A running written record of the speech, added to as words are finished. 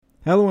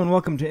Hello and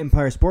welcome to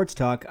Empire Sports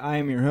Talk. I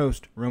am your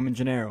host, Roman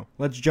Gennaro.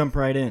 Let's jump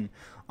right in.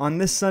 On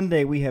this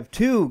Sunday, we have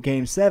 2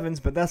 Game 7s,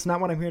 but that's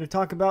not what I'm here to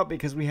talk about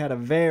because we had a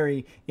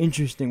very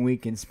interesting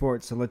week in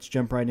sports, so let's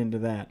jump right into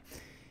that.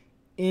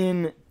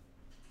 In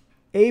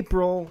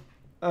April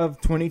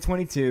of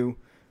 2022,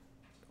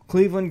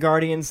 Cleveland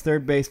Guardians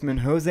third baseman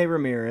Jose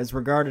Ramirez,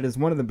 regarded as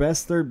one of the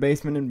best third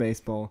basemen in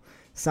baseball,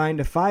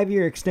 signed a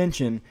 5-year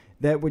extension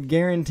that would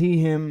guarantee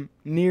him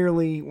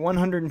nearly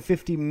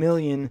 $150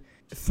 million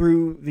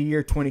through the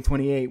year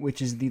 2028,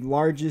 which is the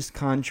largest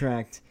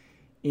contract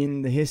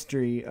in the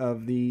history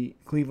of the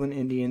Cleveland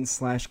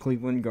Indians /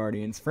 Cleveland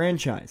Guardians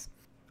franchise.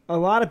 A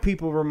lot of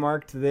people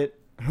remarked that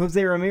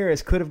Jose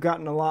Ramirez could have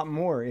gotten a lot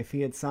more if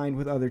he had signed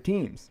with other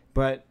teams,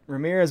 but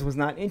Ramirez was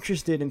not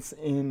interested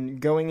in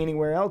going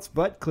anywhere else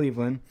but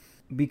Cleveland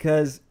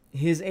because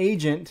his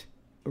agent,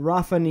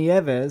 Rafa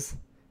Nieves,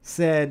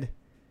 said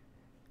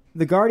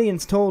the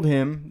Guardians told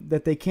him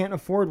that they can't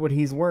afford what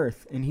he's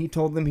worth, and he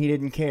told them he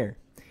didn't care.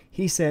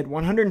 He said,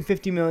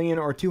 $150 million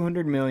or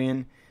 $200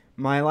 million,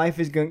 my life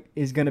is going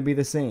to be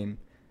the same.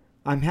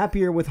 I'm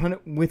happier with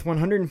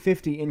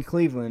 150 in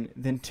Cleveland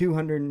than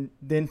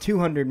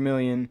 200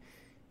 million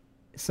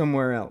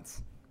somewhere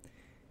else.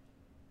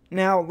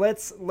 Now,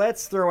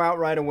 let's throw out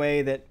right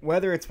away that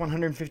whether it's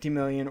 150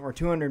 million or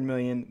 200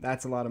 million,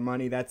 that's a lot of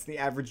money. That's the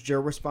average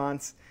Joe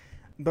response.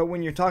 But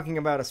when you're talking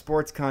about a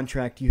sports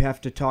contract, you have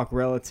to talk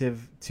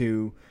relative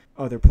to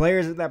other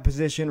players at that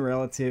position,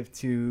 relative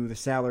to the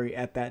salary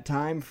at that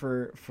time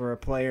for a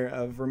player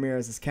of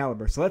Ramirez's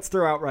caliber. So let's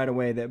throw out right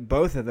away that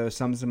both of those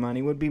sums of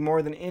money would be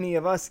more than any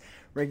of us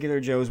regular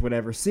Joes would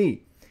ever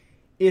see.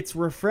 It's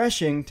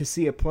refreshing to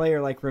see a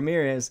player like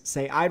Ramirez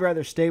say, I'd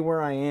rather stay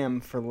where I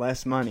am for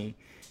less money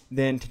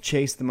than to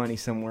chase the money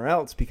somewhere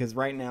else, because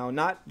right now,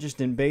 not just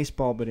in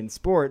baseball but in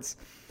sports,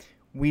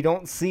 we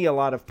don't see a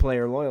lot of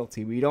player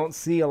loyalty. We don't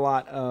see a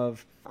lot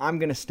of, I'm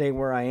going to stay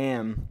where I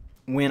am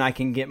when I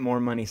can get more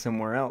money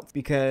somewhere else.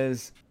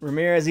 Because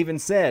Ramirez even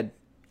said,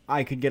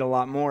 I could get a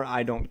lot more,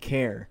 I don't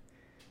care.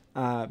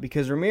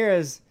 Because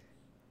Ramirez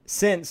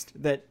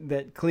sensed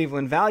that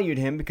Cleveland valued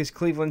him, because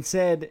Cleveland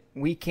said,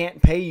 we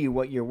can't pay you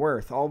what you're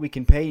worth. All we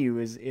can pay you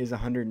is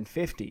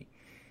 150.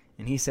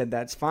 And he said,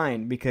 that's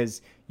fine,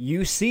 because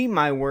you see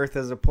my worth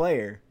as a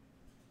player,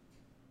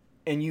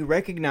 and you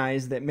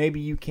recognize that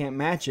maybe you can't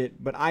match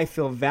it, but I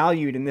feel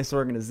valued in this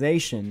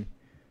organization,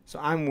 so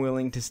I'm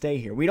willing to stay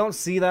here. We don't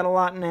see that a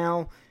lot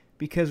now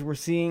because we're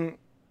seeing,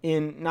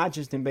 in not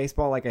just in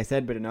baseball, like I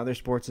said, but in other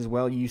sports as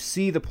well, you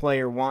see the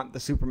player want the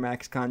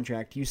Supermax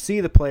contract. You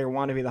see the player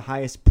want to be the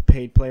highest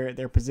paid player at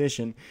their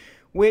position,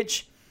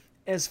 which,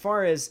 as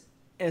far as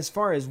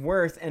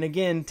worth, and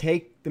again,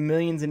 take the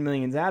millions and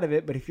millions out of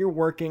it, but if you're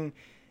working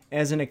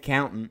as an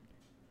accountant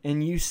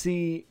and you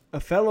see a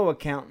fellow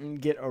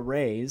accountant get a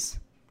raise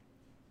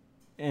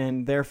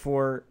and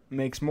therefore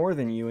makes more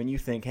than you, and you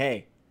think,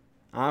 hey,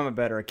 I'm a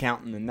better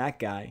accountant than that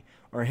guy,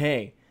 or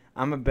hey,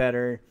 I'm a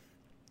better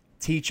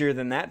teacher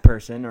than that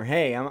person, or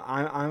hey,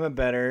 I'm a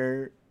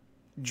better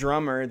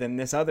drummer than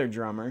this other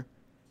drummer,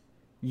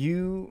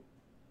 you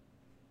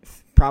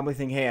probably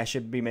think, hey, I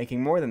should be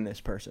making more than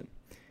this person.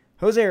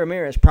 Jose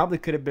Ramirez probably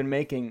could have been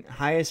making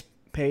highest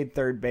paid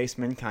third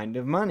baseman kind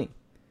of money.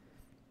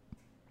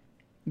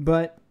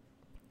 But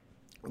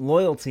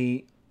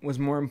loyalty was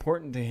more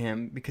important to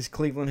him because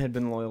Cleveland had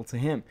been loyal to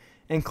him.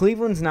 And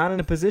Cleveland's not in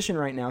a position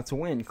right now to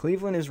win.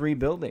 Cleveland is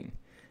rebuilding.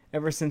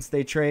 Ever since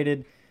they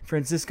traded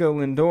Francisco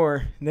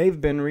Lindor, they've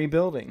been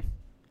rebuilding.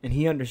 And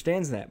he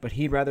understands that, but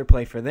he'd rather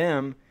play for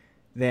them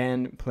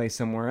than play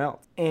somewhere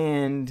else.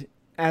 And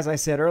as I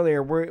said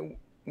earlier,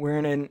 we're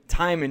in a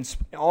time in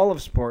all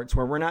of sports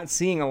where we're not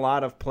seeing a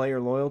lot of player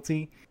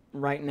loyalty.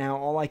 Right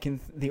now,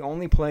 the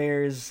only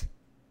players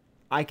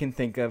I can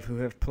think of who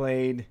have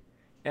played,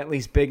 at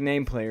least big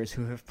name players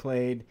who have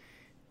played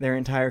their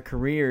entire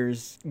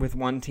careers with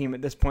one team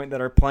at this point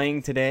that are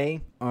playing today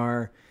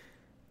are,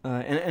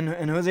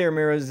 and Jose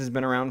Ramirez has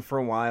been around for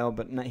a while,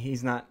 but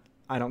he's not,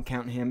 I don't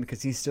count him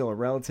because he's still a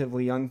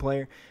relatively young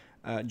player.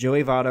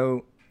 Joey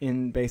Votto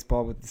in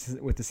baseball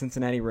with the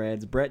Cincinnati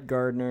Reds, Brett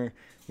Gardner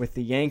with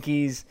the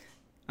Yankees,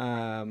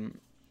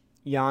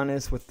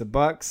 Giannis with the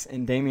Bucks,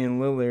 and Damian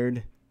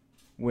Lillard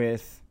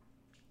with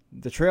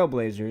the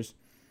Trailblazers.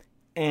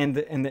 And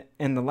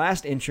the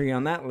last entry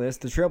on that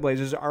list, the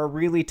Trailblazers are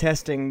really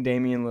testing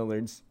Damian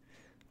Lillard's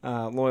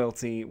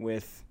loyalty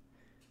with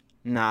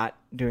not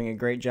doing a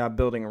great job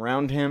building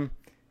around him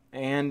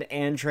and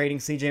trading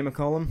CJ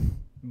McCollum.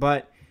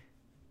 But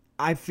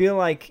I feel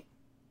like,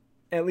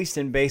 at least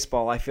in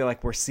baseball, I feel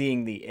like we're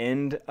seeing the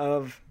end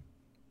of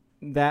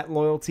that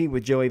loyalty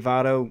with Joey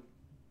Votto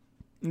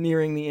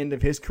nearing the end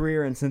of his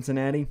career in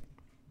Cincinnati.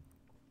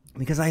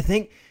 Because I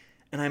think,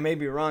 and I may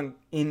be wrong,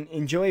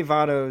 in Joey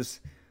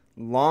Votto's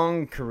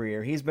long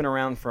career, he's been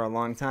around for a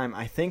long time,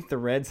 I think the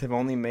Reds have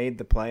only made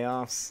the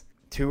playoffs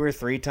 2 or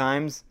 3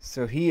 times,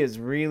 so he is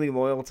really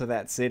loyal to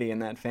that city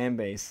and that fan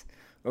base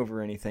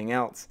over anything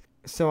else.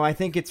 So I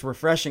think it's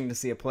refreshing to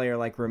see a player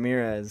like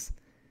Ramirez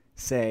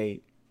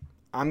say,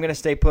 I'm going to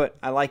stay put,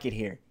 I like it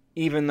here.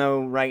 Even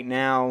though right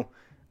now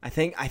I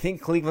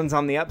think Cleveland's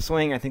on the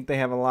upswing. I think they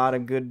have a lot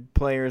of good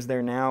players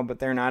there now, but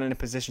they're not in a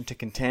position to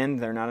contend.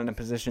 They're not in a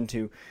position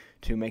to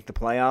make the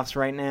playoffs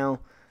right now.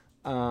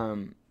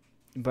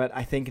 But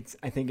I think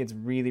it's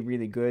really,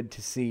 really good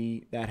to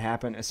see that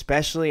happen,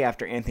 especially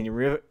after Anthony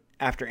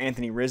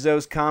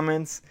Rizzo's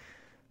comments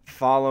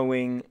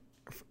following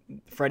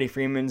Freddie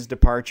Freeman's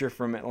departure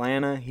from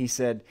Atlanta. He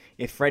said,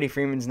 if Freddie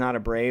Freeman's not a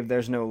Brave,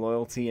 there's no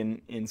loyalty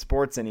in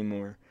sports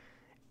anymore.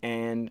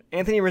 And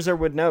Anthony Rizzo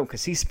would know,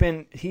 because he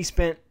spent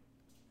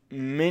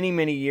many,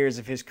 many years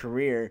of his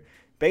career,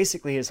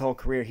 basically his whole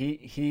career.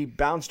 He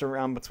bounced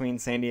around between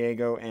San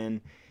Diego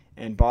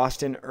and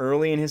Boston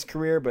early in his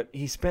career, but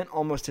he spent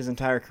almost his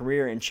entire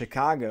career in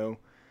Chicago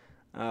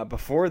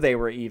before they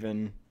were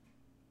even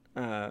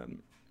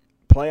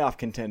playoff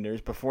contenders,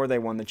 before they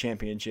won the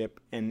championship,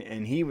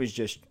 and he was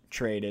just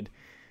traded.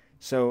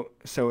 So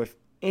if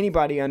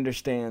anybody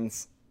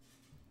understands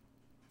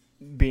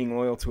being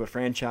loyal to a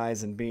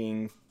franchise and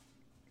being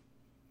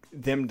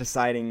them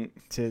deciding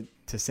to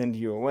send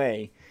you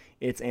away,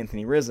 it's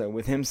Anthony Rizzo.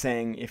 With him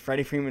saying, if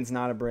Freddie Freeman's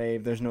not a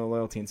Brave, there's no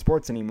loyalty in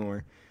sports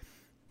anymore.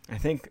 I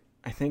think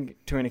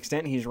to an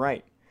extent he's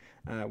right.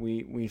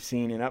 We've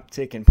seen an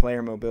uptick in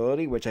player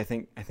mobility, which I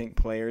think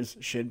players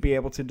should be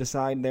able to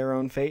decide their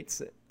own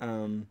fates.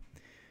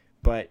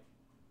 But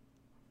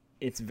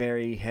it's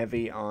very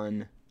heavy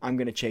on, I'm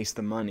going to chase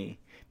the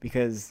money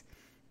because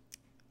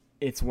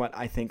it's what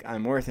I think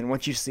I'm worth. And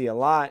what you see a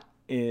lot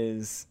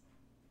is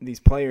these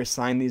players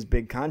sign these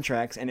big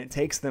contracts, and it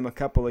takes them a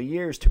couple of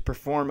years to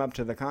perform up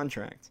to the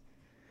contract.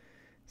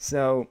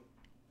 So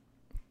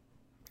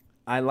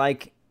I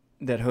like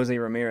that Jose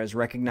Ramirez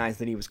recognized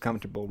that he was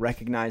comfortable,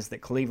 recognized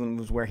that Cleveland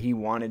was where he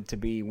wanted to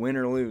be, win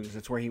or lose,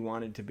 that's where he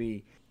wanted to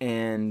be,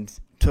 and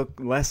took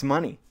less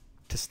money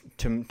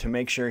to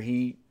make sure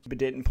he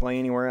didn't play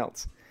anywhere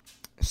else.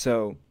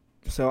 So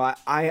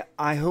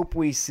I hope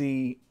we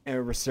see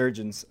a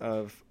resurgence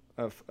of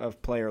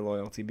player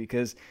loyalty,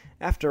 because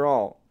after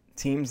all,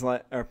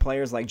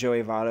 players like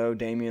Joey Votto,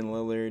 Damian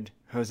Lillard,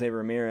 Jose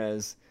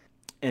Ramirez,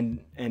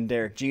 and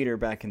Derek Jeter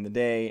back in the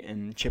day,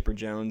 and Chipper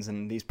Jones,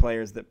 and these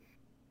players that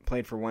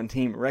played for one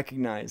team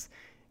recognize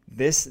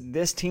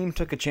this team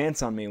took a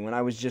chance on me when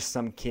I was just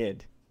some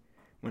kid,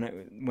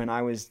 when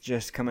I was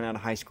just coming out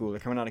of high school or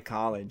coming out of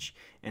college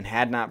and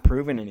had not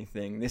proven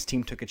anything. This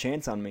team took a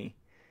chance on me,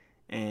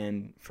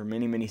 and for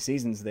many, many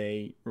seasons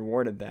they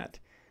rewarded that.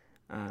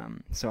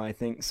 So I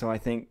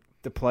think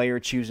the player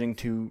choosing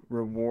to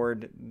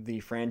reward the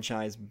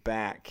franchise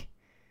back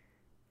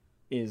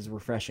is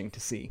refreshing to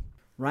see.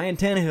 Ryan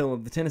Tannehill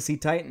of the Tennessee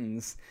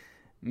Titans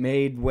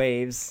made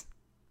waves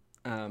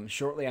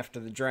shortly after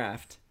the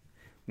draft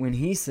when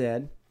he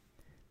said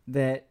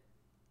that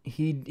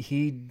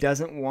he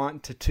doesn't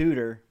want to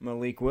tutor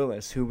Malik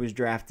Willis, who was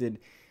drafted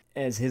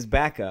as his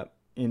backup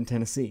in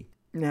Tennessee.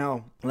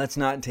 Now, let's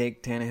not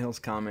take Tannehill's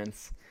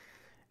comments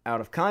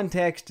out of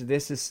context.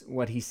 This is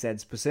what he said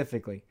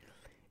specifically.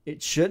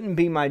 It shouldn't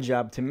be my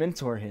job to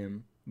mentor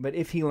him, but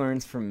if he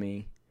learns from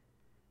me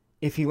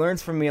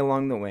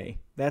along the way,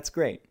 that's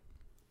great.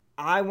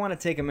 I want to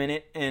take a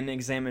minute and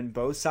examine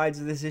both sides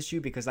of this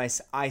issue because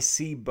I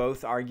see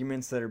both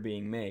arguments that are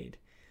being made.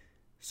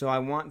 So I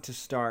want to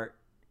start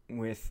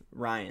with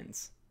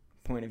Ryan's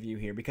point of view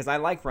here, because I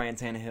like Ryan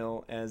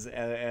Tannehill as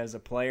a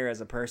player,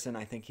 as a person.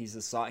 I think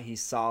he's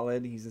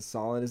solid. He's as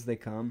solid as they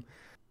come.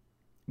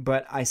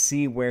 But I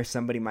see where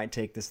somebody might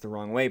take this the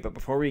wrong way. But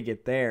before we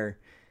get there,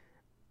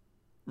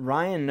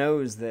 Ryan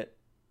knows that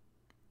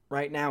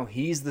right now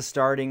he's the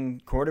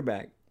starting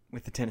quarterback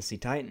with the Tennessee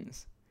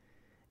Titans.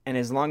 And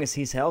as long as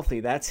he's healthy,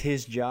 that's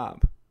his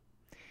job.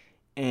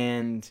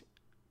 And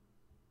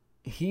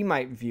he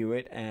might view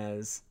it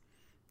as,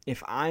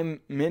 if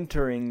I'm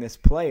mentoring this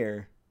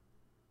player,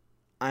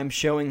 I'm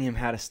showing him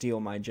how to steal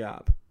my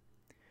job.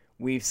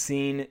 We've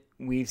seen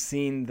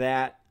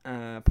that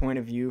point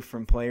of view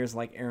from players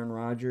like Aaron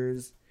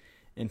Rodgers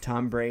and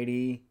Tom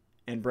Brady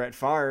and Brett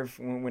Favre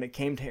when it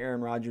came to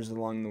Aaron Rodgers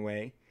along the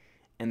way.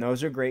 And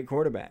those are great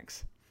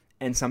quarterbacks.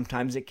 And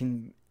sometimes it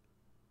can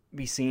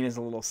be seen as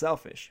a little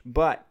selfish.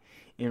 But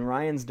in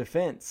Ryan's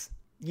defense,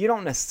 you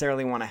don't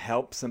necessarily want to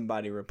help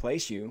somebody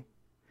replace you.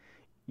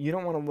 You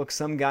don't want to look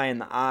some guy in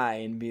the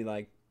eye and be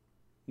like,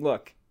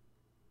 look,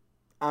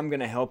 I'm going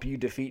to help you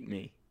defeat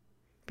me.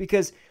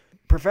 Because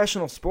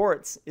professional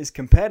sports is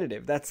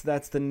competitive.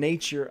 That's the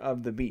nature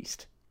of the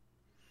beast.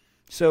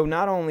 So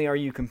not only are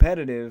you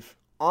competitive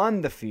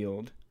on the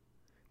field,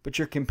 but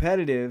you're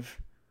competitive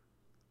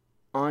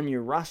on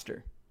your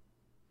roster.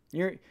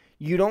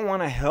 You don't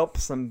want to help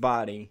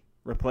somebody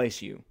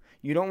replace you.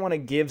 You don't want to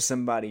give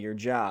somebody your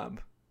job.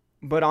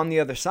 But on the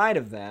other side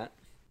of that,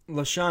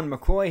 LaShawn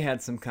McCoy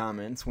had some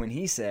comments when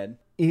he said,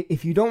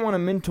 if you don't want to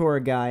mentor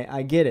a guy,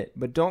 I get it,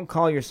 but don't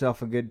call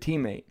yourself a good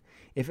teammate.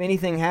 If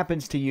anything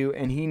happens to you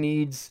and he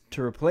needs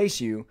to replace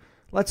you,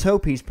 let's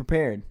hope he's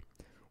prepared.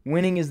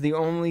 Winning is the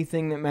only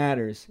thing that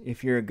matters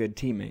if you're a good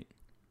teammate.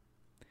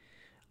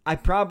 I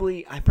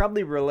probably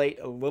relate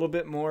a little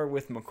bit more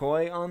with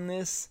McCoy on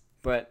this,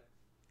 but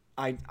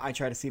I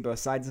try to see both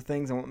sides of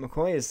things. And what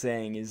McCoy is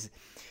saying is,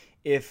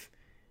 If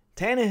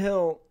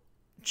Tannehill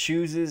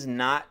chooses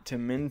not to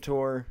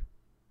mentor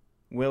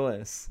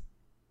Willis,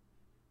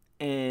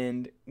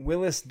 and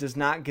Willis does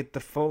not get the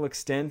full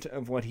extent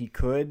of what he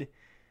could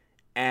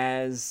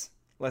as,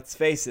 let's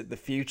face it, the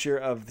future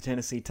of the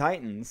Tennessee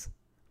Titans,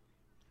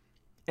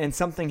 and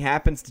something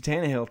happens to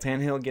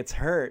Tannehill gets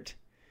hurt,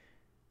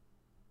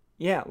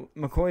 yeah,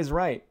 McCoy's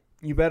right.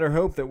 You better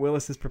hope that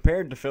Willis is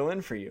prepared to fill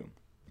in for you.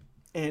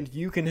 And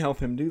you can help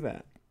him do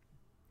that.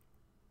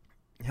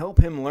 Help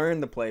him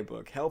learn the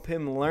playbook. Help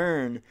him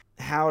learn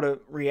how to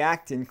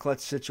react in clutch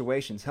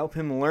situations. Help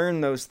him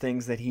learn those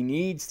things that he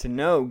needs to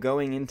know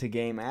going into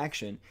game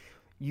action.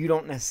 You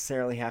don't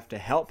necessarily have to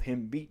help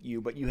him beat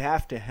you, but you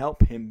have to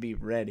help him be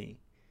ready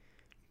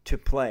to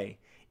play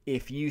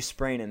if you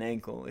sprain an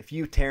ankle, if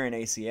you tear an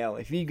ACL,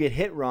 if you get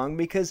hit wrong,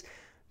 because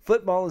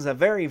football is a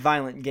very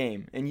violent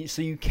game, and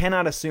so you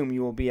cannot assume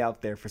you will be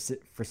out there for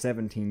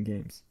 17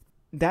 games.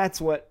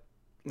 That's what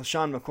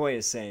LeSean McCoy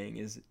is saying,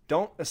 is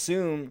don't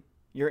assume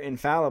you're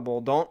infallible.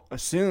 Don't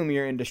assume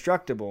you're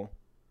indestructible.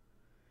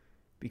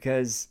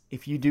 Because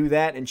if you do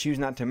that and choose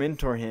not to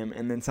mentor him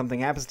and then something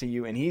happens to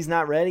you and he's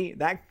not ready,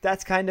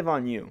 that's kind of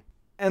on you.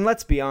 And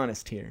let's be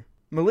honest here.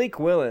 Malik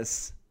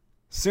Willis,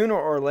 sooner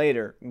or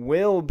later,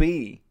 will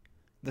be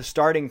the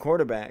starting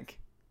quarterback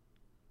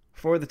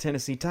for the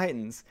Tennessee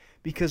Titans.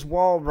 Because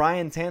while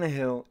Ryan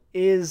Tannehill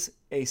is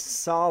a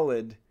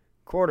solid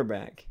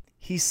quarterback,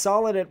 he's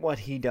solid at what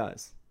he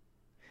does.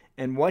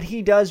 And what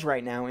he does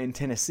right now in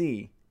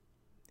Tennessee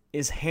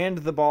is hand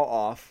the ball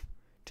off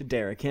to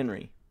Derrick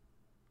Henry.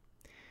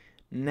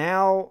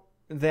 Now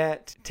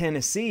that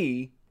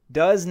Tennessee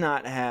does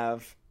not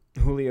have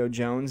Julio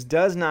Jones,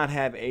 does not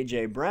have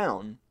A.J.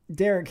 Brown,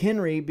 Derrick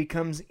Henry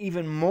becomes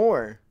even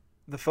more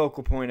the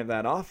focal point of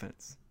that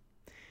offense.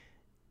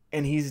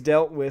 And he's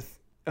dealt with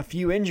a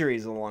few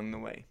injuries along the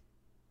way.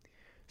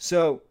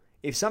 So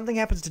if something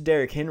happens to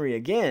Derrick Henry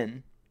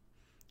again,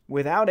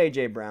 without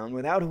A.J. Brown,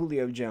 without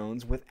Julio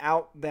Jones,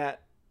 without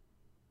that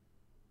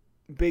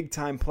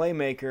big-time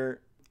playmaker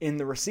in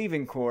the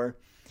receiving core,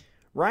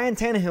 Ryan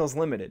Tannehill's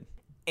limited.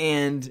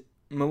 And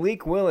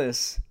Malik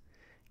Willis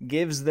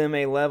gives them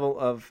a level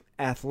of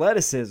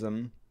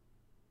athleticism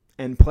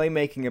and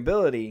playmaking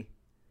ability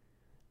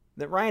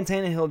that Ryan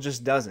Tannehill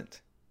just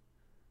doesn't.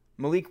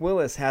 Malik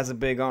Willis has a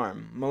big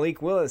arm.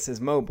 Malik Willis is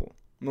mobile.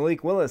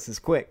 Malik Willis is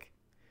quick.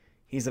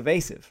 He's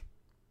evasive.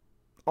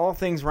 All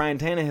things Ryan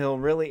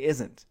Tannehill really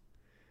isn't.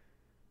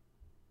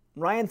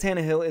 Ryan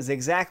Tannehill is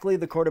exactly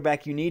the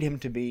quarterback you need him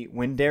to be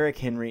when Derrick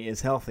Henry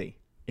is healthy.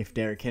 If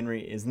Derrick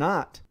Henry is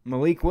not,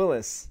 Malik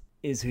Willis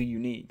is who you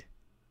need.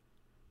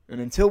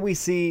 And until we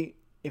see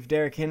if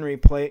Derrick Henry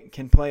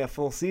can play a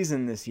full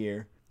season this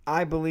year,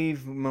 I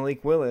believe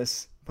Malik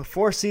Willis,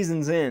 before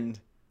season's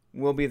end,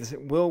 will be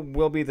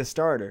the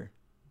starter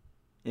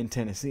in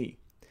Tennessee.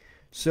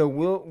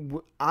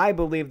 So I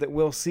believe that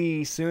we'll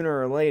see sooner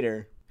or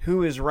later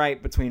who is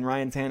right between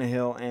Ryan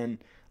Tannehill and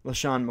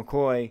LeSean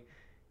McCoy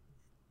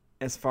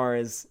as far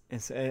as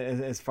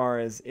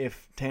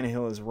if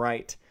Tannehill is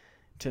right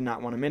to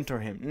not want to mentor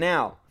him.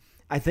 Now,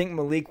 I think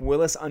Malik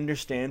Willis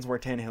understands where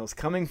Tannehill's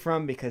coming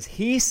from because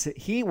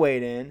he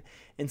weighed in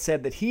and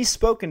said that he's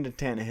spoken to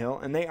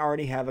Tannehill and they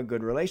already have a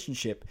good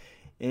relationship.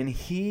 And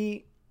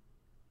he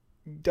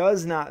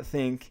does not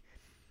think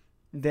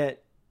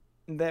that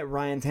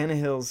Ryan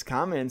Tannehill's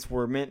comments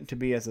were meant to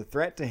be as a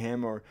threat to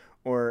him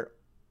or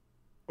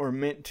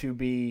meant to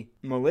be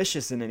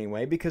malicious in any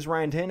way, because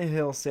Ryan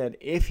Tannehill said,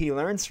 if he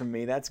learns from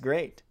me, that's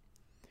great.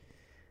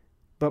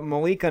 But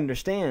Malik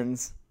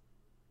understands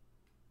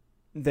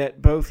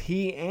that both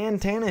he and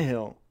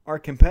Tannehill are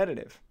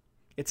competitive.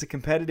 It's a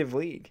competitive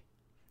league.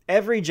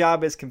 Every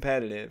job is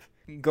competitive.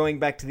 Going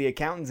back to the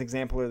accountant's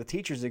example or the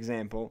teacher's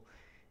example,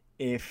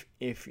 if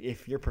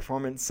your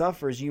performance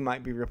suffers, you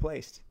might be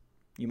replaced.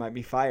 You might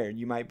be fired.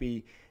 You might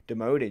be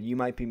demoted. You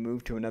might be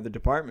moved to another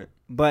department.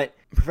 But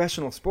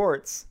professional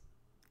sports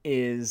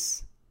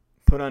is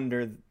put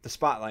under the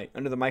spotlight,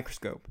 under the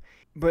microscope.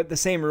 But the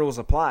same rules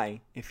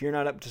apply. If you're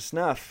not up to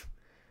snuff,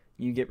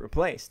 you get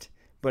replaced.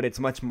 But it's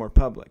much more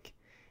public.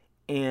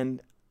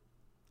 And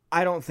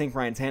I don't think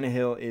Ryan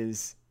Tannehill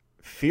is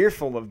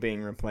fearful of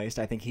being replaced.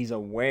 I think he's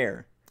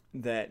aware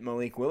that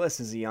Malik Willis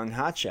is a young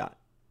hotshot.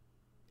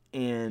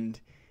 And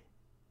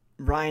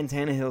Ryan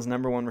Tannehill's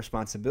number one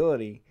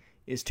responsibility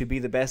is to be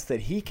the best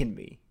that he can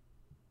be.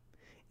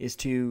 Is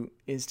to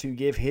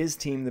give his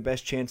team the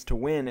best chance to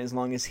win as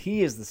long as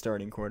he is the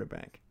starting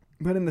quarterback.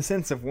 But in the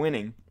sense of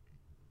winning,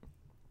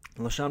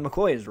 LeSean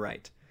McCoy is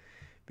right.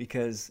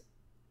 Because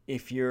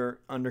if you're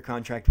under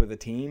contract with a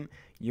team,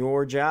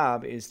 your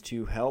job is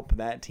to help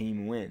that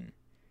team win.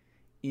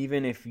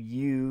 Even if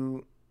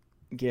you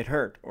get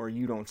hurt or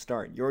you don't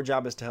start, your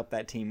job is to help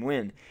that team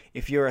win.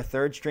 If you're a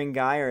third string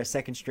guy or a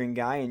second string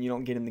guy and you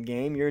don't get in the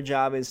game, your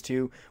job is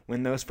to,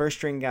 when those first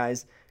string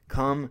guys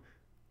come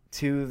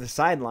to the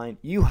sideline,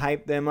 you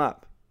hype them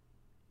up.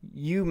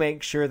 You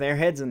make sure their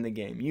head's in the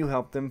game. You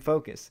help them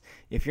focus.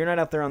 If you're not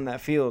out there on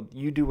that field,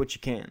 you do what you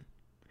can.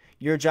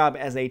 Your job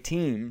as a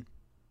team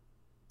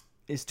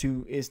is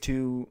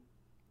to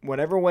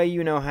whatever way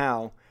you know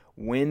how,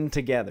 win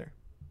together.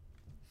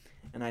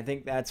 And I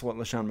think that's what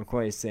LaShawn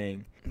McCoy is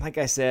saying. Like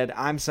I said,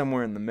 I'm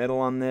somewhere in the middle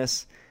on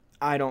this.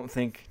 I don't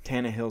think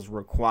Tannehill's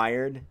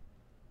required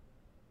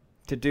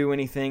to do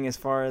anything as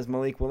far as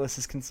Malik Willis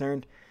is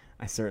concerned.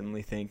 I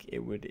certainly think it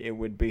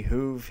would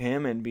behoove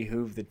him and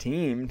behoove the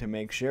team to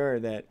make sure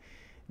that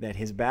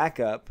his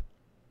backup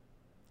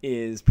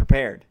is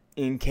prepared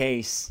in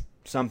case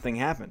something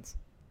happens,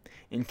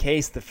 in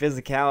case the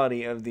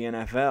physicality of the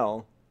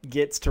NFL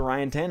gets to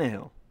Ryan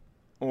Tannehill,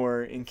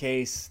 or in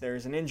case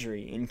there's an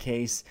injury, in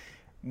case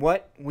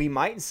what we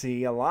might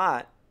see a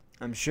lot,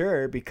 I'm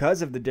sure,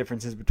 because of the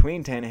differences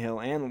between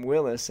Tannehill and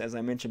Willis, as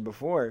I mentioned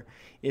before,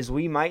 is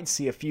we might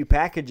see a few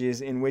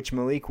packages in which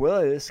Malik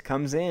Willis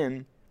comes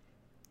in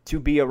to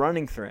be a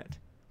running threat.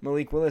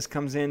 Malik Willis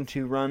comes in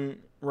to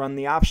run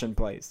the option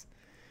plays.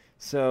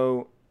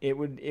 So it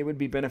would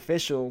be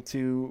beneficial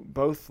to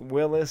both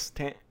Willis,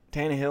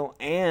 Tannehill,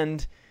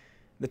 and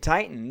the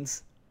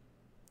Titans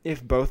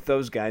if both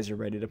those guys are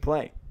ready to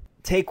play.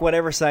 Take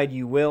whatever side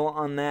you will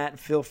on that.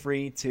 Feel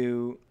free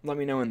to let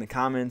me know in the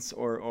comments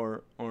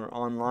or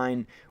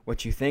online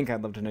what you think.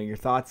 I'd love to know your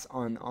thoughts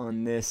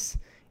on this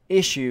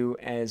issue,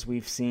 as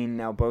we've seen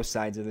now both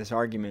sides of this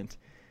argument.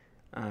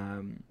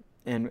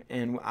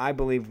 And I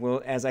believe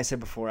as I said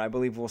before, I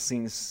believe we'll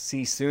see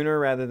sooner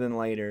rather than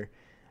later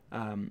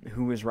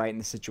who is right in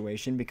the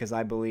situation, because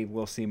I believe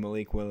we'll see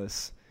Malik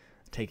Willis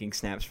taking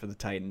snaps for the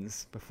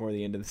Titans before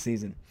the end of the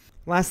season.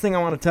 Last thing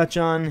I want to touch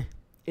on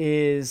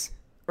is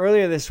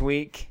earlier this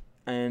week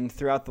and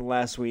throughout the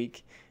last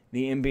week,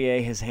 the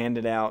NBA has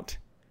handed out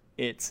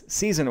its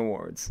season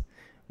awards.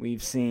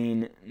 We've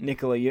seen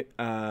Nikola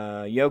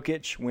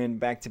Jokic win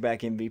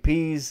back-to-back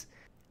MVPs,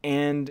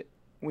 and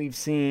we've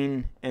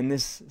seen, and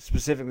this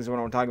specifically is what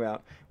I want to talk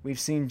about, we've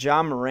seen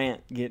Ja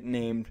Morant get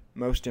named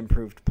Most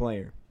Improved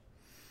Player.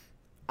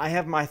 I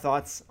have my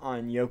thoughts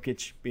on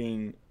Jokic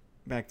being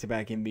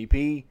back-to-back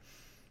MVP,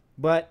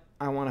 but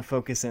I want to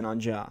focus in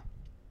on Ja.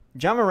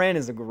 Ja Morant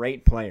is a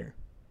great player,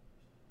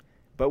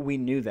 but we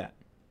knew that.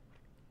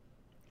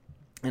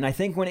 And I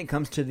think when it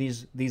comes to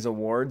these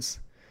awards,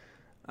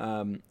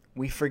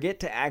 we forget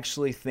to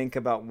actually think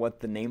about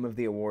what the name of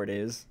the award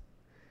is.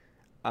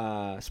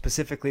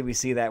 Specifically, we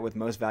see that with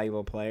Most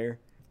Valuable Player.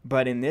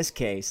 But in this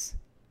case,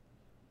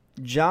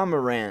 Ja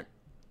Morant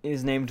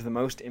is named the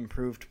Most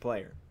Improved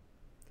Player.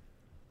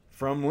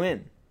 From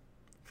when?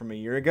 From a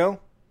year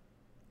ago?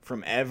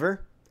 From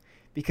ever?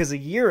 Because a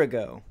year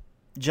ago,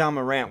 Ja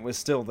Morant was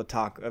still the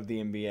talk of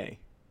the NBA.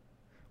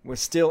 Was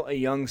still a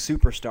young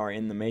superstar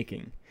in the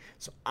making.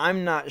 So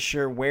I'm not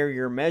sure where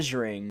you're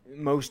measuring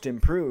most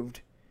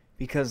improved,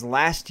 because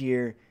last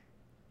year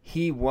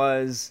he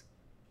was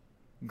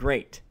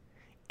great.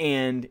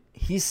 And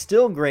he's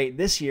still great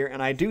this year,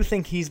 and I do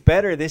think he's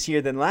better this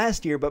year than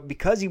last year, but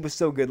because he was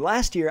so good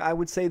last year, I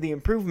would say the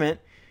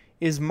improvement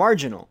is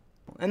marginal.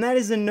 And that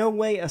is in no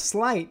way a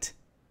slight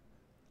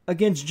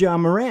against Ja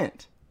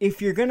Morant.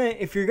 If you're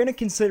gonna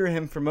consider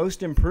him for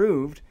most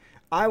improved,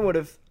 I would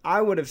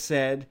have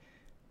said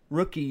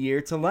rookie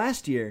year to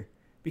last year,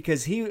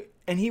 because he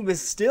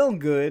was still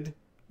good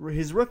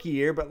his rookie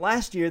year, but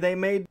last year they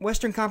made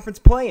Western Conference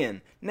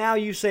play-in. Now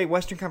you say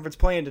Western Conference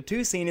play-in to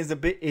 2 seed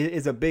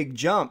is a big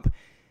jump,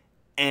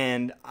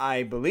 and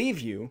I believe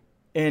you,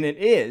 and it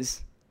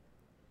is,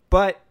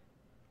 but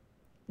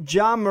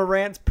Ja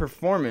Morant's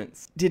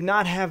performance did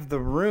not have the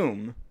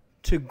room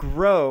to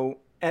grow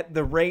at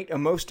the rate a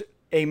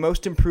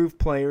most improved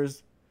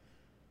player's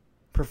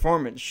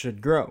performance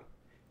should grow.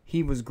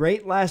 He was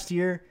great last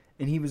year,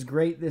 and he was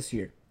great this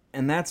year.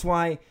 And that's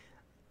why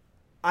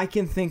I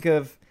can think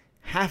of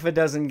half a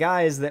dozen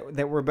guys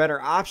that were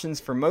better options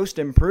for most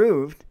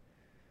improved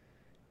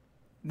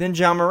than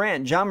Ja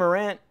Morant. Ja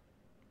Morant,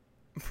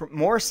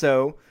 more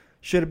so,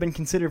 should have been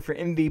considered for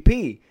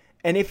MVP.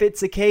 And if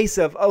it's a case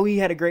of, he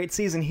had a great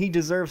season, he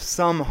deserves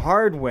some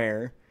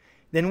hardware,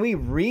 then we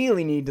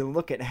really need to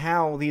look at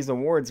how these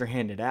awards are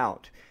handed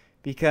out.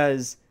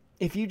 Because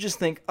if you just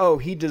think,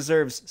 he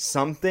deserves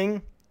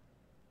something,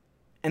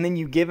 and then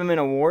you give him an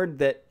award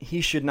that he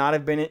should not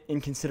have been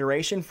in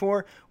consideration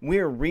for,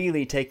 we're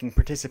really taking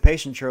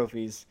participation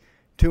trophies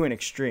to an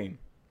extreme.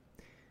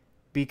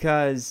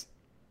 Because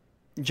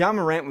Ja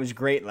Morant was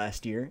great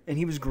last year, and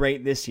he was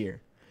great this year,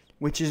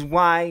 which is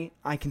why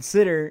I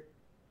consider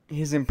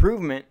his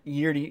improvement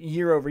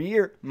year over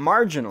year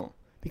marginal,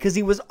 because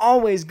he was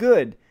always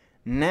good.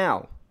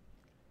 Now,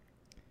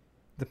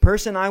 the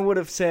person I would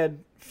have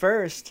said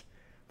first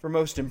for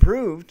most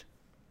improved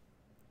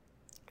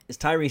is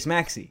Tyrese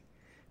Maxey,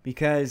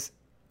 because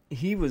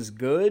he was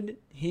good.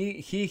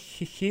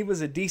 He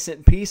was a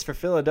decent piece for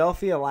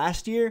Philadelphia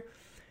last year,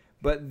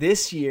 but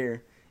this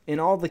year, in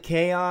all the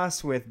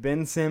chaos with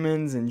Ben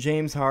Simmons and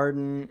James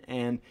Harden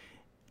and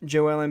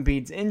Joel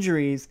Embiid's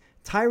injuries,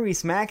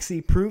 Tyrese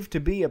Maxey proved to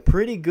be a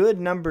pretty good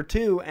number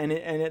 2 and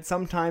at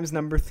sometimes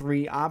number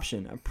 3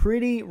 option. A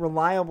pretty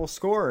reliable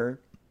scorer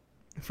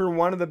for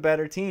one of the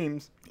better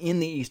teams in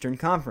the Eastern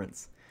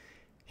Conference.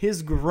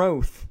 His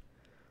growth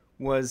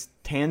was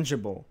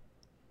tangible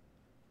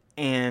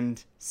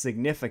and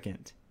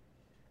significant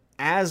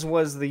as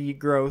was the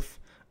growth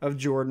of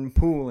Jordan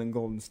Poole in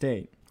Golden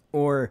State,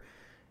 or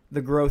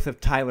the growth of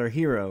Tyler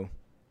Hero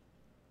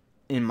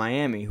in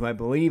Miami, who I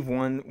believe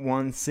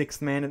won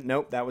sixth man.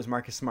 Nope, that was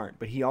Marcus Smart,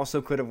 but he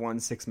also could have won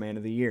sixth man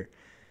of the year.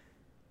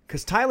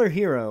 Because Tyler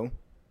Hero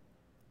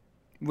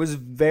was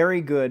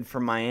very good for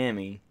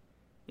Miami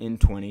in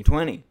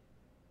 2020.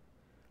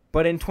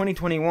 But in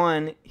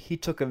 2021, he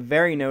took a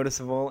very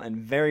noticeable and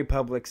very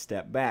public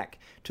step back,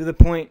 to the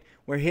point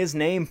where his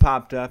name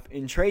popped up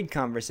in trade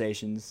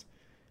conversations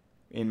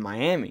in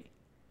Miami.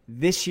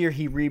 This year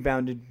he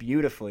rebounded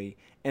beautifully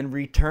and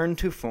returned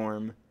to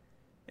form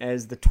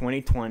as the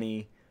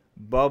 2020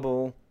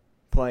 bubble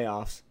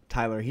playoffs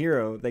Tyler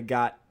Hero that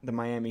got the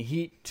Miami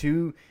Heat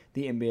to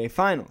the NBA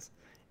Finals.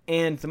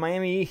 And the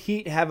Miami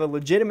Heat have a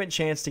legitimate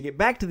chance to get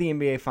back to the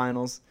NBA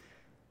Finals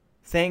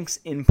thanks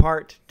in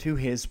part to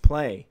his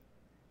play.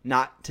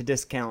 Not to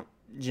discount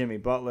Jimmy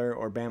Butler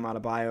or Bam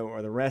Adebayo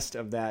or the rest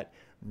of that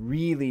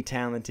really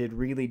talented,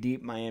 really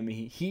deep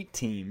Miami Heat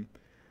team,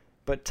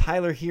 but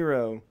Tyler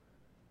Hero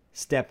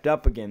stepped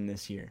up again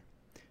this year.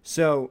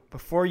 So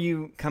before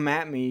you come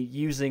at me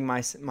using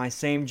my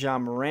same Ja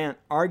Morant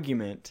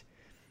argument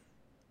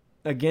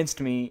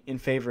against me in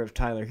favor of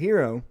Tyler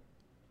Hero,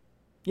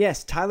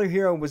 yes, Tyler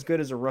Hero was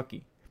good as a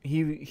rookie.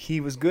 He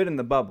was good in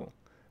the bubble.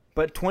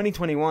 But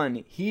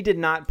 2021, he did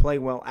not play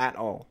well at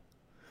all.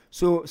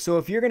 So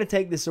if you're going to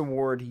take this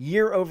award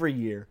year over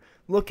year,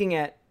 looking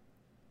at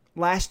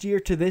last year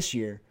to this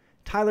year,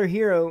 Tyler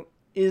Hero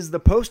is the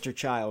poster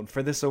child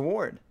for this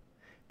award,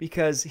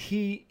 because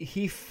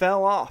he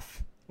fell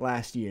off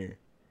last year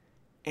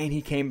and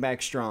he came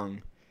back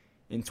strong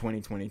in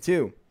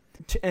 2022.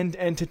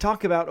 And to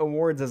talk about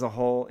awards as a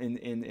whole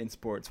in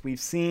sports, we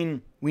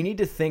need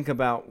to think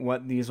about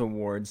what these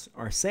awards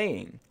are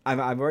saying.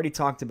 I've already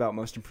talked about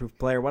most improved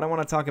player. What I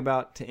want to talk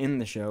about to end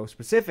the show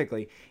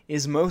specifically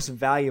is most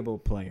valuable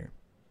player.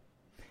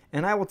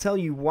 And I will tell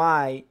you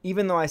why,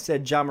 even though I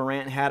said Ja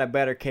Morant had a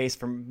better case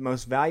for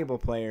most valuable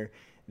player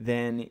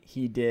than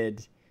he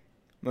did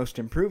most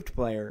improved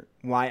player,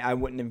 why I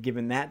wouldn't have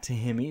given that to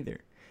him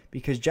either.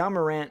 Because Ja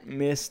Morant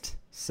missed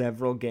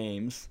several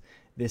games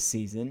this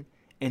season,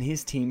 and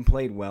his team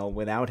played well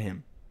without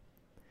him.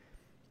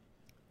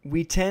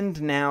 We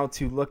tend now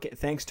to look at,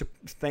 thanks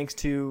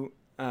to,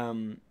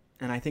 and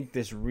I think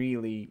this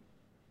really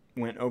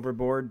went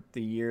overboard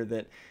the year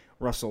that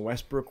Russell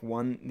Westbrook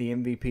won the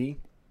MVP,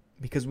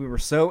 because we were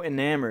so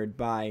enamored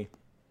by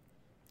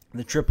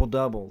the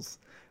triple-doubles,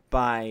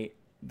 by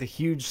the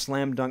huge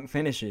slam dunk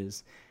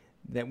finishes,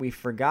 that we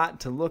forgot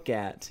to look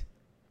at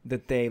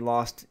that they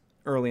lost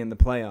early in the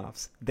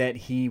playoffs, that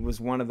he was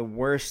one of the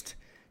worst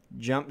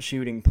jump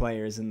shooting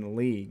players in the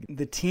league.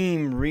 The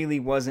team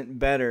really wasn't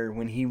better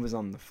when he was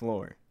on the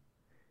floor.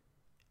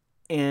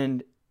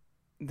 And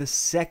the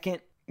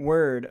second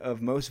word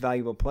of most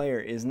valuable player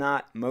is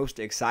not most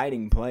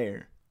exciting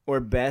player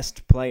or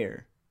best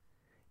player.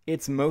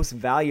 It's most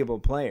valuable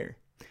player.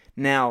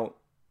 Now,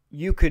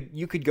 you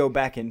could go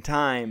back in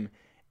time,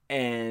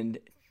 and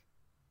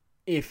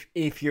if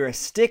you're a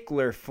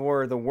stickler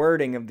for the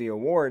wording of the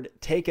award,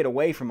 take it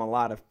away from a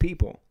lot of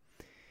people.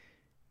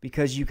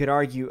 Because you could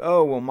argue,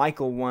 oh, well,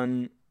 Michael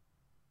won,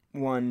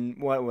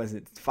 what was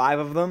it, 5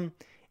 of them?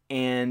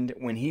 And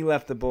when he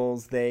left the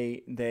Bulls,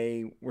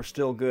 they were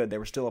still good. They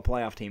were still a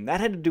playoff team. That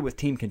had to do with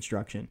team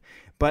construction.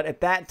 But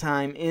at that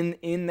time,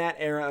 in that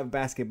era of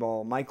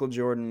basketball, Michael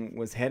Jordan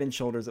was head and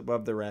shoulders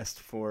above the rest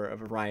for a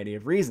variety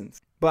of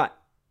reasons. But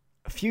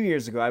a few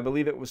years ago, I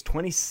believe it was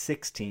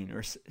 2016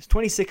 or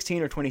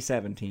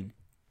 2017,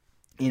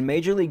 in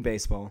Major League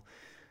Baseball,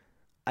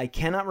 I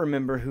cannot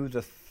remember who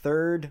the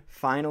third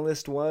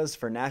finalist was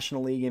for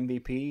National League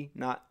MVP,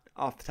 not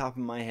off the top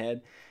of my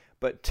head,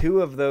 but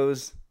 2 of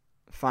those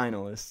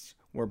finalists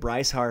were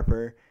Bryce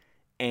Harper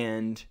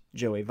and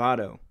Joey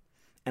Votto.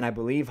 And I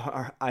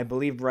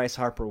believe Bryce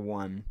Harper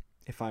won,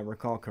 if I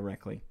recall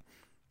correctly.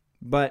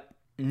 But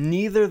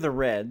neither the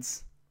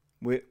Reds,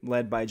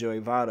 led by Joey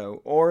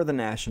Votto, or the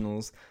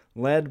Nationals,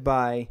 led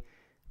by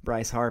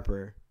Bryce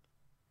Harper,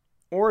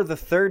 or the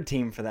third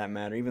team for that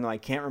matter, even though I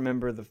can't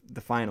remember the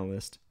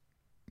finalist.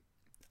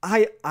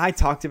 I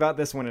talked about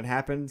this when it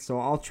happened, so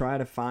I'll try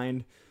to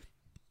find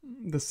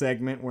the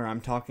segment where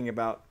I'm talking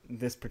about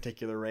this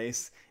particular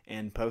race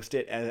and post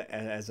it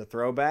as a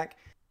throwback.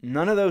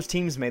 None of those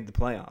teams made the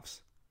playoffs,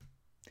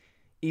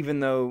 even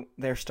though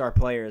their star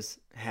players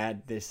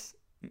had this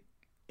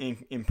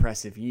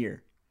impressive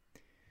year.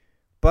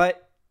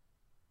 But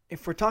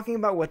if we're talking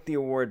about what the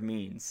award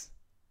means,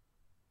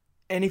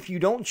 and if you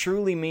don't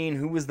truly mean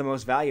who was the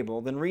most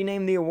valuable, then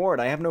rename the award.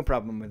 I have no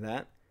problem with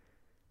that.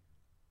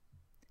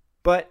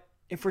 But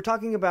if we're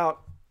talking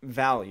about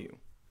value,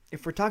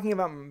 if we're talking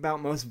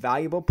about most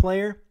valuable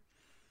player,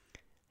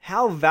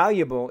 how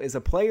valuable is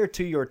a player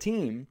to your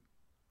team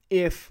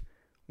if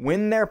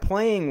when they're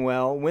playing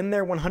well, when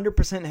they're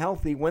 100%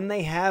 healthy, when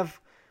they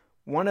have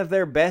one of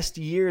their best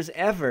years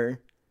ever,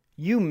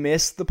 you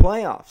miss the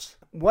playoffs?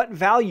 What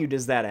value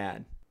does that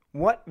add?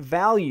 What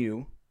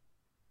value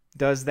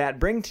does that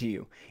bring to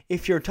you?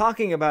 If you're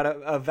talking about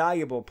a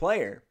valuable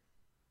player,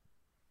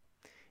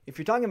 if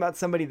you're talking about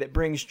somebody that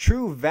brings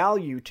true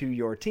value to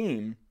your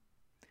team,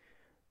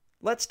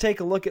 let's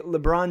take a look at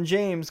LeBron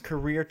James'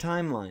 career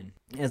timeline.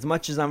 As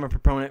much as I'm a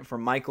proponent for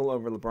Michael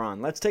over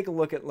LeBron, let's take a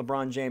look at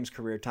LeBron James'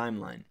 career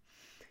timeline.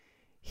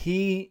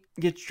 He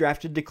gets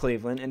drafted to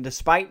Cleveland, and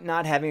despite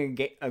not having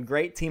a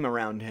great team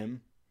around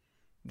him,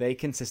 they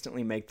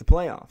consistently make the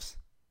playoffs.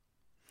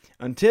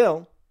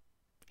 Until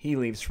he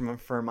leaves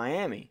for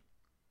Miami.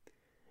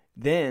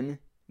 Then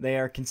they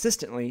are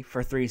consistently,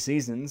 for 3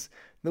 seasons,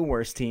 the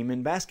worst team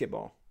in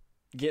basketball.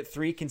 Get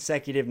 3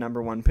 consecutive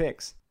number 1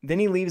 picks. Then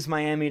he leaves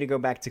Miami to go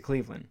back to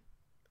Cleveland.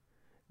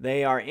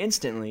 They are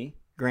instantly,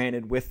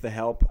 granted with the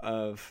help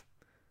of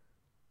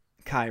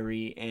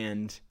Kyrie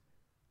and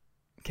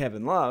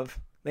Kevin Love,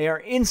 they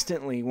are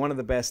instantly one of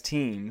the best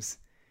teams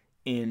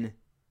in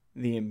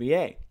the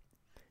NBA.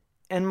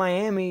 And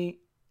Miami,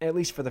 at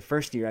least for the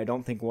first year, I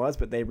don't think was,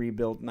 but they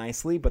rebuilt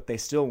nicely, but they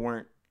still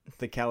weren't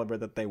the caliber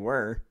that they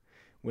were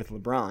with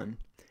LeBron.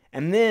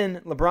 And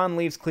then LeBron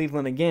leaves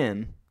Cleveland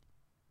again,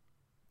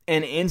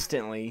 and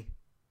instantly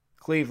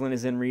Cleveland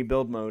is in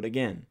rebuild mode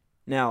again.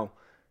 Now,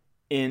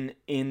 in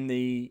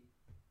the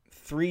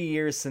 3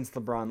 years since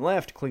LeBron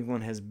left,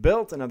 Cleveland has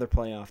built another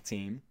playoff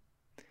team,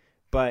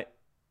 but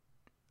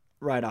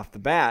right off the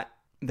bat,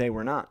 they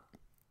were not.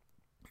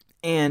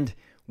 And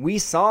we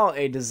saw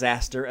a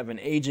disaster of an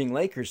aging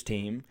Lakers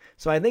team,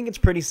 so I think it's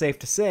pretty safe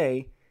to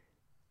say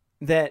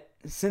that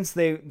since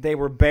they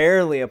were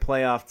barely a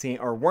playoff team,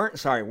 or weren't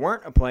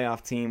a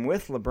playoff team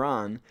with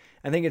LeBron,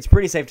 I think it's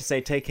pretty safe to say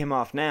take him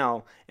off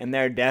now, and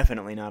they're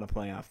definitely not a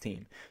playoff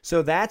team.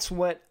 So that's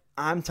what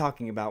I'm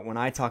talking about when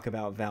I talk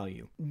about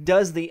value.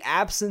 Does the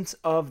absence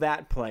of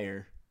that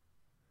player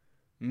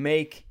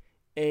make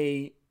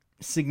a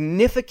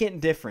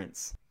significant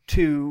difference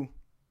to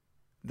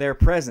their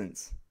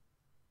presence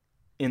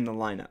in the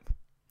lineup?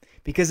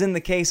 Because in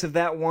the case of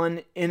that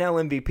one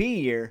NL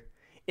MVP year,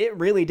 it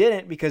really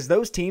didn't, because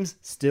those teams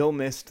still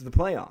missed the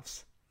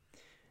playoffs.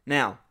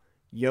 Now,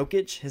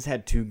 Jokic has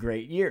had 2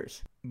 great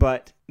years,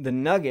 but the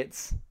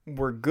Nuggets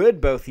were good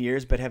both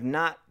years, but have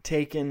not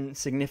taken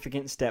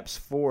significant steps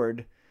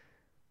forward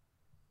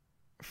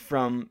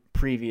from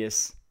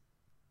previous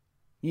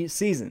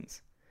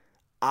seasons.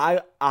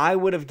 I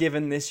would have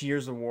given this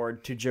year's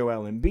award to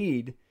Joel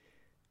Embiid,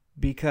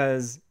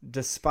 because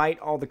despite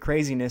all the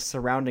craziness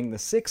surrounding the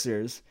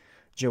Sixers,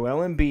 Joel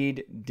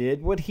Embiid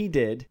did what he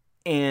did,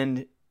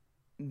 and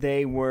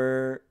they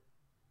were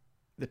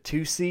the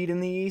 2 seed in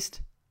the East,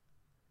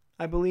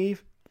 I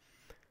believe.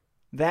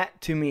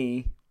 That, to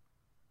me,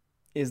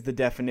 is the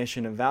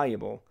definition of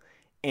valuable.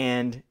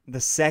 And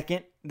the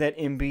second that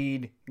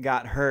Embiid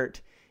got hurt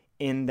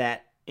in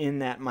that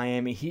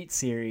Miami Heat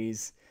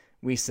series,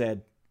 we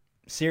said,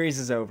 series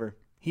is over.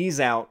 He's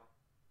out.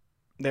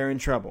 They're in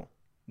trouble.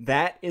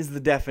 That is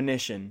the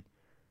definition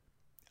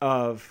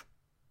of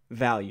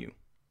value.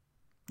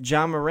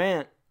 Ja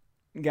Morant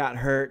got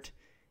hurt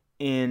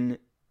in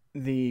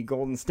the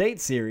Golden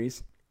State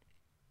series,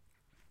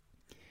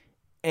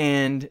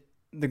 and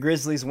the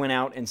Grizzlies went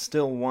out and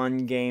still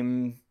won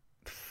Game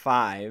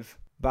 5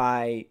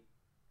 by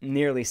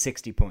nearly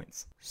 60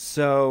 points.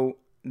 So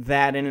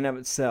that in and of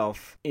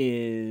itself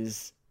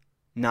is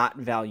not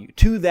value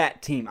to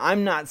that team.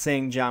 I'm not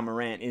saying Ja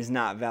Morant is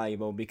not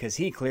valuable, because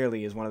he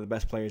clearly is one of the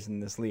best players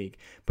in this league.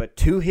 But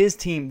to his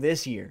team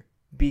this year,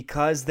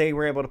 because they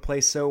were able to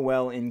play so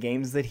well in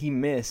games that he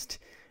missed,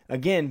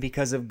 again,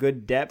 because of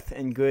good depth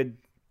and good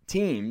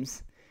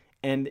teams,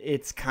 and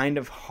it's kind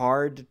of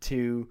hard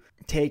to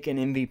take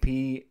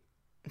MVP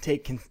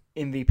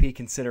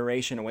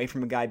consideration away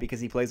from a guy because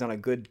he plays on a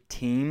good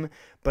team.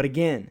 But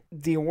again,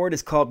 the award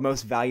is called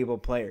Most Valuable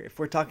Player. If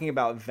we're talking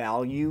about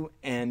value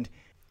and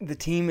the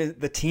team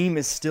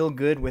is still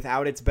good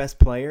without its best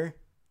player,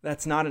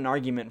 that's not an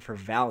argument for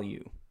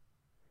value.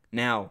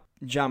 Now,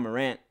 Ja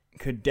Morant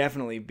could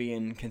definitely be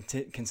in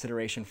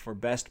consideration for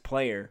best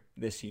player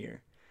this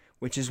year,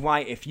 which is why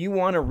if you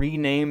want to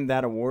rename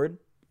that award,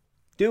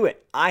 do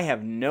it. I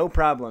have no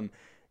problem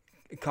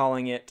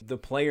calling it the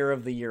Player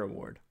of the Year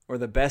award or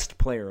the Best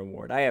Player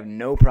award. I have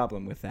no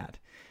problem with that.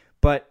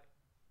 But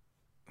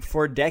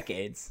for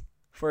decades,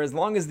 for as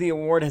long as the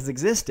award has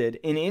existed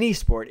in any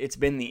sport, it's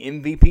been the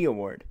MVP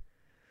award.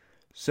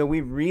 So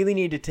we really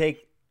need to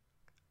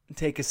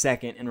take a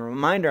second and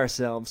remind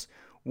ourselves,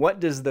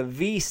 what does the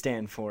V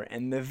stand for?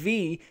 And the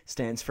V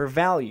stands for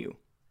value.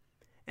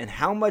 And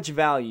how much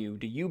value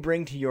do you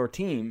bring to your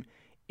team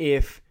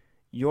if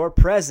your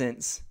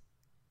presence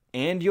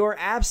and your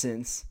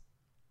absence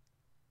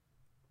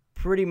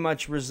pretty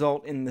much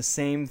result in the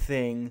same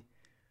thing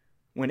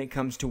when it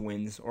comes to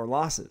wins or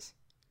losses?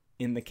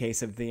 In the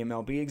case of the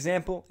MLB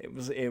example, it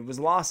was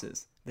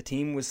losses. The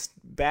team was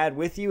bad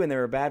with you and they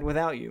were bad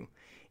without you.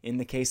 In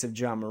the case of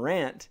Ja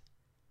Morant,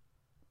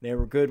 they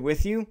were good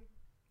with you,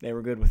 they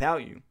were good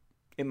without you.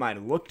 It might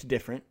have looked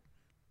different,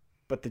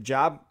 but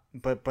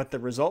the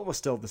result was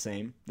still the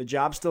same. The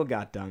job still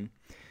got done.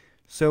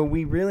 So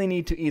we really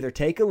need to either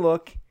take a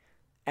look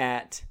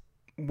at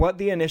what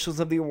the initials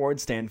of the award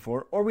stand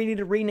for, or we need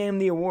to rename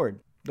the award.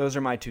 Those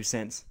are my 2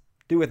 cents.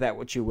 Do with that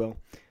what you will.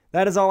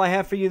 That is all I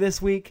have for you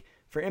this week.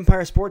 For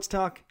Empire Sports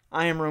Talk,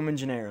 I am Roman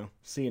Gennaro.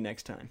 See you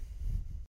next time.